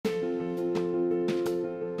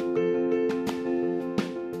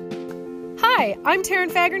Hi, I'm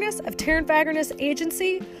Taryn Fagerness of Taryn Fagerness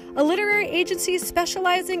Agency, a literary agency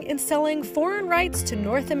specializing in selling foreign rights to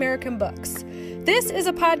North American books. This is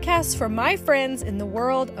a podcast for my friends in the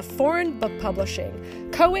world of foreign book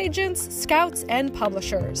publishing, co-agents, scouts, and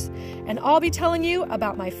publishers. And I'll be telling you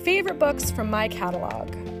about my favorite books from my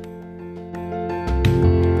catalog.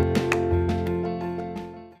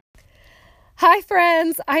 Hi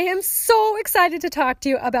friends, I am so excited to talk to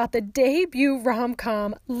you about the debut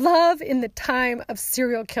rom-com Love in the Time of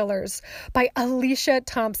Serial Killers by Alicia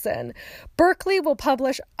Thompson. Berkley will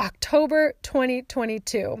publish October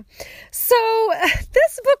 2022. So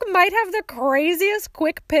this book might have the craziest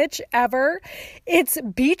quick pitch ever. It's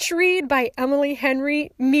Beach Read by Emily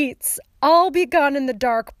Henry meets I'll Be Gone in the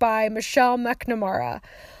Dark by Michelle McNamara.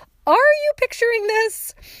 Are you picturing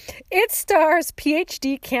this? It stars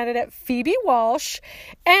PhD candidate Phoebe Walsh,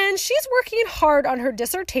 and she's working hard on her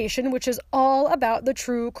dissertation, which is all about the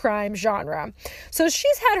true crime genre. So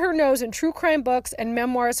she's had her nose in true crime books and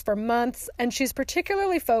memoirs for months, and she's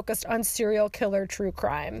particularly focused on serial killer true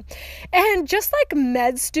crime. And just like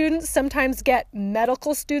med students sometimes get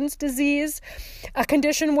medical students' disease, a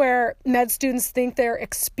condition where med students think they're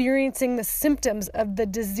experiencing the symptoms of the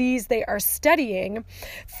disease they are studying,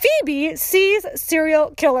 Phoebe sees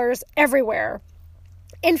serial killers everywhere.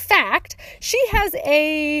 In fact, she has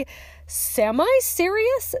a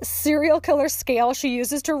semi-serious serial killer scale she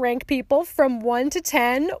uses to rank people from 1 to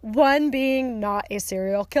 10, 1 being not a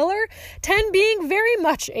serial killer, 10 being very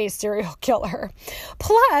much a serial killer.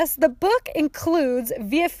 Plus, the book includes,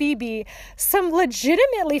 via Phoebe, some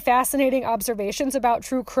legitimately fascinating observations about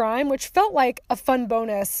true crime, which felt like a fun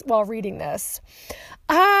bonus while reading this.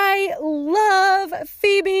 I love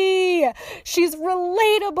Phoebe. She's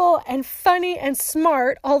relatable and funny and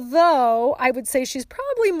smart, although I would say she's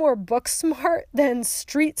probably more book smart than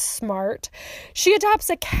street smart. She adopts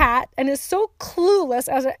a cat and is so clueless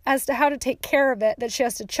as to how to take care of it that she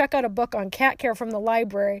has to check out a book on cat care from the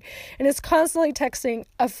library and is constantly texting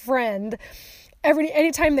a friend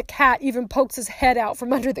anytime the cat even pokes his head out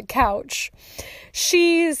from under the couch.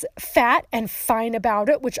 She's fat and fine about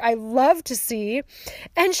it, which I love to see,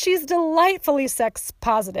 and she's delightfully sex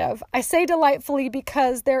positive. I say delightfully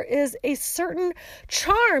because there is a certain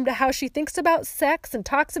charm to how she thinks about sex and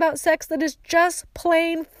talks about sex that is just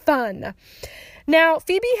plain fun. Now,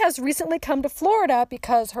 Phoebe has recently come to Florida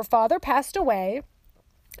because her father passed away,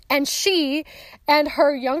 and she and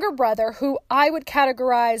her younger brother, who I would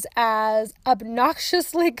categorize as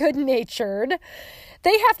obnoxiously good-natured,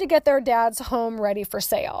 they have to get their dad's home ready for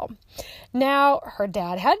sale. Now, her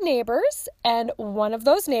dad had neighbors, and one of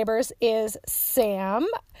those neighbors is Sam.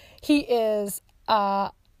 He is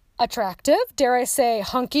attractive, dare I say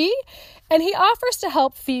hunky, and he offers to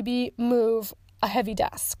help Phoebe move a heavy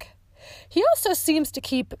desk. He also seems to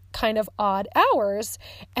keep kind of odd hours,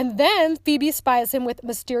 and then Phoebe spies him with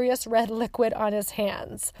mysterious red liquid on his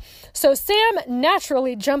hands. So Sam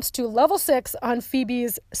naturally jumps to level 6 on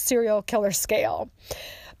Phoebe's serial killer scale.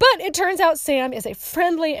 But it turns out Sam is a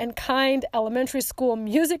friendly and kind elementary school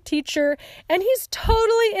music teacher, and he's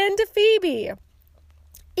totally into Phoebe.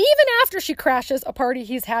 Even after she crashes a party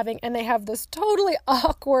he's having and they have this totally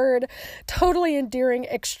awkward, totally endearing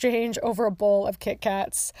exchange over a bowl of Kit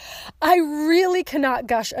Kats. I really cannot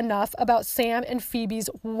gush enough about Sam and Phoebe's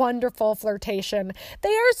wonderful flirtation.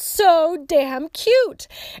 They are so damn cute,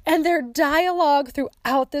 and their dialogue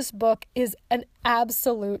throughout this book is an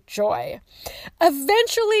absolute joy.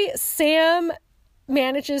 Eventually, Sam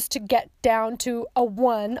manages to get down to a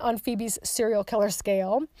 1 on Phoebe's serial killer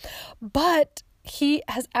scale, but he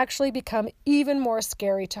has actually become even more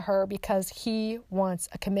scary to her because he wants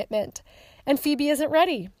a commitment, and Phoebe isn't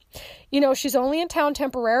ready. You know, she's only in town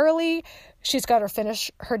temporarily. She's got to finish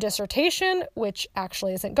her dissertation, which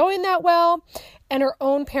actually isn't going that well, and her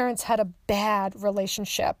own parents had a bad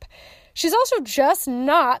relationship. She's also just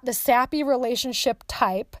not the sappy relationship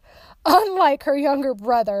type, unlike her younger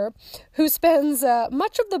brother, who spends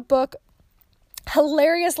much of the book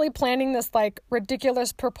hilariously planning this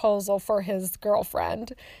ridiculous proposal for his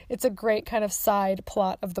girlfriend. It's a great kind of side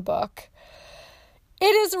plot of the book.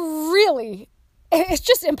 It's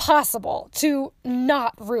just impossible to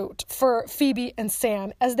not root for Phoebe and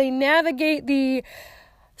Sam as they navigate the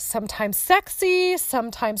sometimes sexy,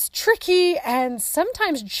 sometimes tricky, and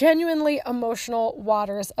sometimes genuinely emotional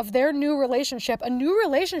waters of their new relationship, a new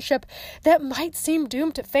relationship that might seem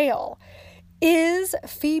doomed to fail. Is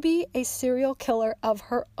Phoebe a serial killer of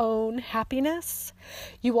her own happiness?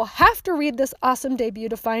 You will have to read this awesome debut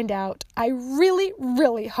to find out. I really,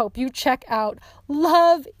 really hope you check out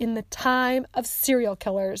Love in the Time of Serial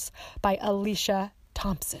Killers by Alicia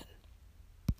Thompson.